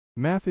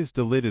Matthijs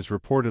de Ligt is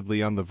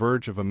reportedly on the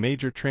verge of a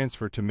major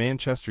transfer to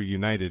Manchester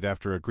United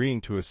after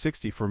agreeing to a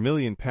 £64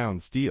 million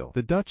deal.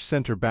 The Dutch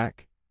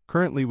centre-back,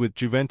 currently with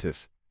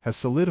Juventus, has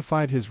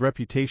solidified his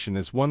reputation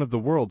as one of the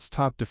world's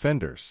top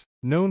defenders.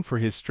 Known for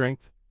his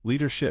strength,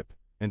 leadership,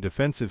 and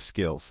defensive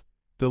skills,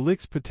 de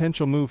Ligt's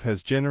potential move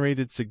has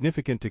generated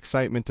significant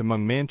excitement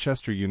among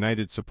Manchester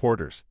United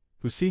supporters,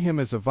 who see him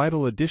as a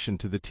vital addition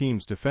to the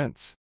team's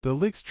defence. De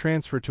Ligt's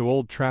transfer to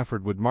Old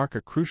Trafford would mark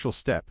a crucial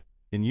step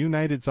in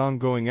United's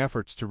ongoing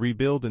efforts to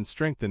rebuild and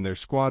strengthen their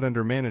squad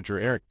under manager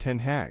Erik ten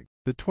Hag.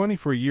 The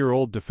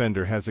 24-year-old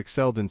defender has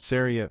excelled in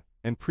Serie A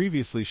and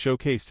previously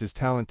showcased his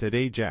talent at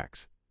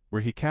Ajax,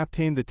 where he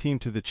captained the team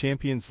to the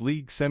Champions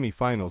League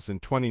semi-finals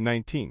in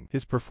 2019.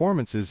 His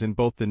performances in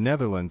both the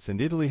Netherlands and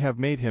Italy have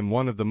made him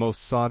one of the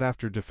most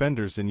sought-after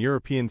defenders in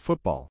European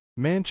football.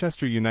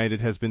 Manchester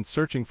United has been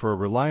searching for a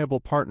reliable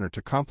partner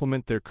to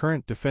complement their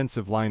current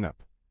defensive lineup,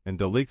 and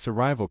de Ligt's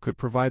arrival could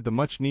provide the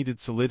much-needed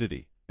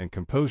solidity and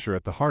composure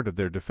at the heart of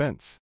their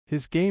defense.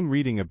 His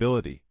game-reading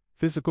ability,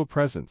 physical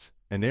presence,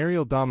 and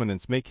aerial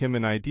dominance make him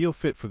an ideal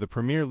fit for the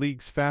Premier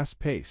League's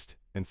fast-paced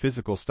and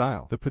physical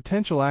style. The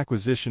potential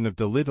acquisition of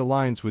de Ligt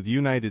aligns with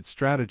United's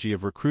strategy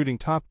of recruiting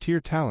top-tier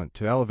talent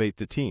to elevate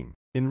the team.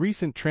 In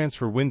recent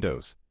transfer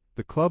windows,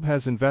 the club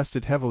has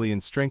invested heavily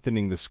in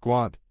strengthening the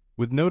squad,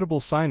 with notable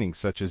signings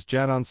such as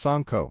Jadon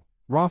Sancho,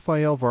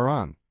 Raphael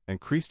Varane,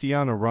 and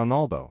Cristiano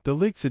Ronaldo. De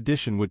Ligt's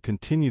addition would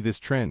continue this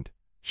trend,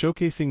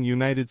 showcasing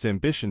United's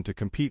ambition to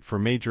compete for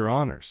major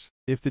honors.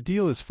 If the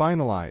deal is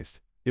finalized,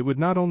 it would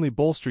not only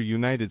bolster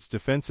United's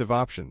defensive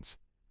options,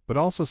 but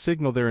also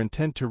signal their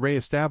intent to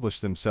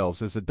re-establish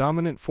themselves as a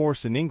dominant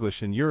force in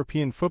English and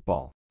European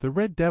football. The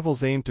Red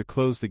Devils aim to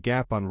close the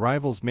gap on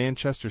rivals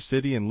Manchester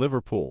City and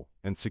Liverpool,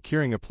 and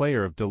securing a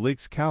player of de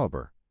Ligt's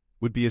caliber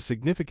would be a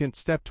significant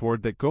step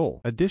toward that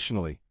goal.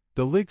 Additionally,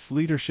 de Ligt's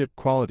leadership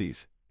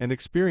qualities and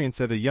experience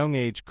at a young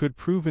age could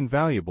prove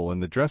invaluable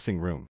in the dressing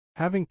room.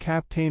 Having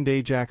captained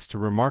Ajax to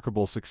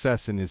remarkable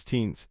success in his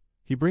teens,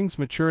 he brings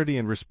maturity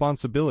and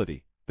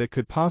responsibility that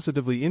could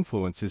positively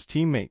influence his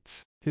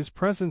teammates. His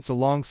presence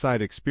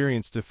alongside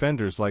experienced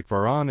defenders like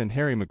Varane and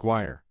Harry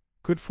Maguire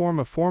could form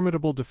a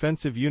formidable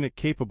defensive unit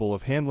capable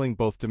of handling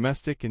both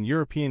domestic and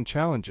European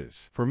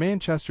challenges. For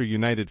Manchester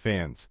United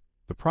fans,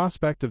 the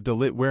prospect of de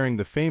Ligt wearing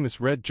the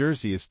famous red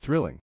jersey is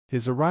thrilling.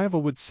 His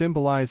arrival would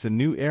symbolize a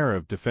new era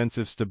of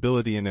defensive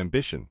stability and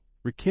ambition,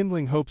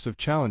 rekindling hopes of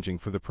challenging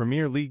for the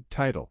Premier League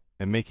title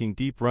and making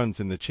deep runs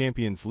in the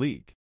Champions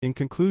League. In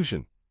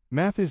conclusion,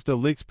 Matthijs de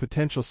Ligt's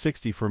potential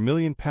 £64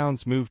 million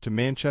move to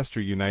Manchester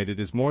United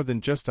is more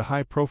than just a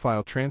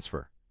high-profile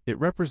transfer. It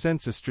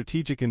represents a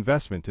strategic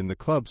investment in the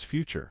club's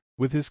future.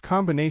 With his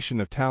combination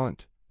of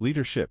talent,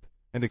 leadership,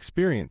 and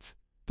experience,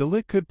 de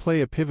Ligt could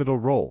play a pivotal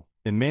role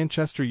in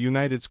Manchester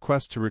United's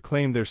quest to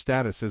reclaim their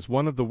status as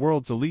one of the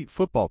world's elite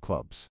football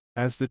clubs.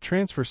 As the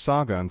transfer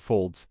saga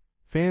unfolds,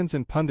 fans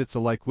and pundits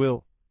alike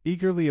will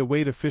eagerly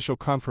await official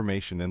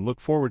confirmation and look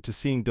forward to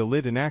seeing de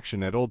Ligt in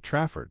action at Old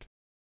Trafford.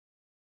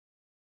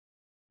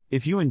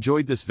 If you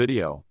enjoyed this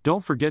video,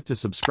 don't forget to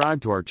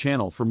subscribe to our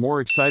channel for more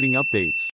exciting updates.